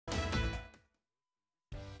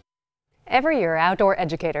Every year, outdoor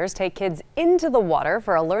educators take kids into the water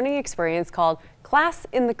for a learning experience called Class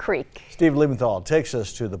in the Creek. Steve Liebenthal takes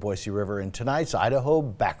us to the Boise River in tonight's Idaho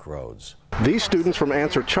Backroads. These students from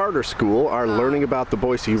Answer Charter School are learning about the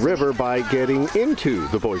Boise River by getting into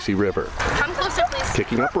the Boise River. Come closer, please.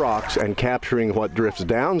 Picking up rocks and capturing what drifts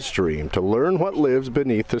downstream to learn what lives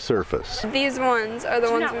beneath the surface. These ones are the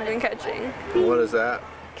ones we've been catching. What is that?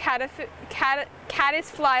 Caddisfly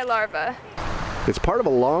larvae. It's part of a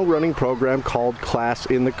long-running program called Class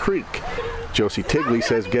in the Creek. Josie Tigley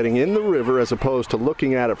says getting in the river as opposed to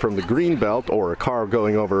looking at it from the greenbelt or a car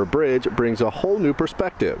going over a bridge brings a whole new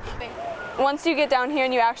perspective. Once you get down here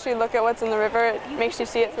and you actually look at what's in the river, it makes you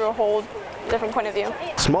see it through a whole different point of view.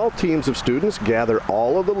 Small teams of students gather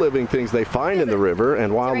all of the living things they find in the river,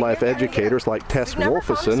 and wildlife educators like Tess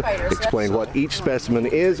Wolfeson explain what each specimen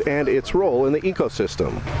is and its role in the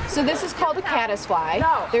ecosystem. So this is called a caddisfly.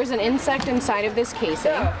 There's an insect inside of this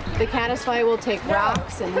casing. The caddisfly will take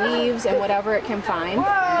rocks and leaves and whatever it can find,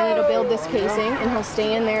 and it'll build this casing, and he'll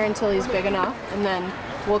stay in there until he's big enough, and then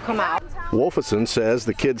we'll come out. Wolfeson says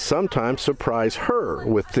the kids sometimes surprise her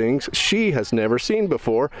with things she has never seen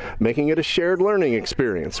before, making it a shared learning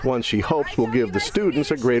experience, one she hopes will give the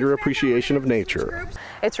students a greater appreciation of nature.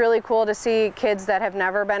 It's really cool to see kids that have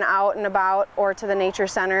never been out and about or to the nature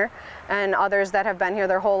center, and others that have been here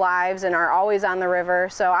their whole lives and are always on the river.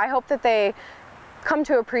 So I hope that they come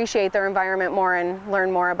to appreciate their environment more and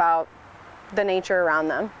learn more about the nature around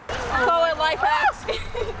them. Call it life hacks.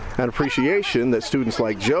 An appreciation that students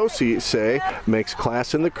like Josie say makes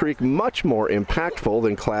Class in the Creek much more impactful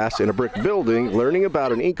than class in a brick building learning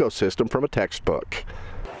about an ecosystem from a textbook.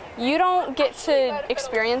 You don't get to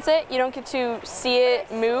experience it, you don't get to see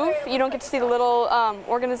it move, you don't get to see the little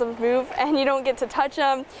organisms move, and you don't get to touch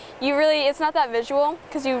them. It's not that visual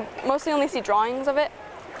because you mostly only see drawings of it.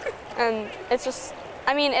 And it's just,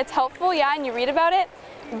 it's helpful, yeah, and you read about it,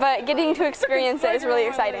 but getting to experience it is really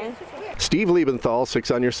exciting. Steve Liebenthal,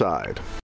 6 on your side.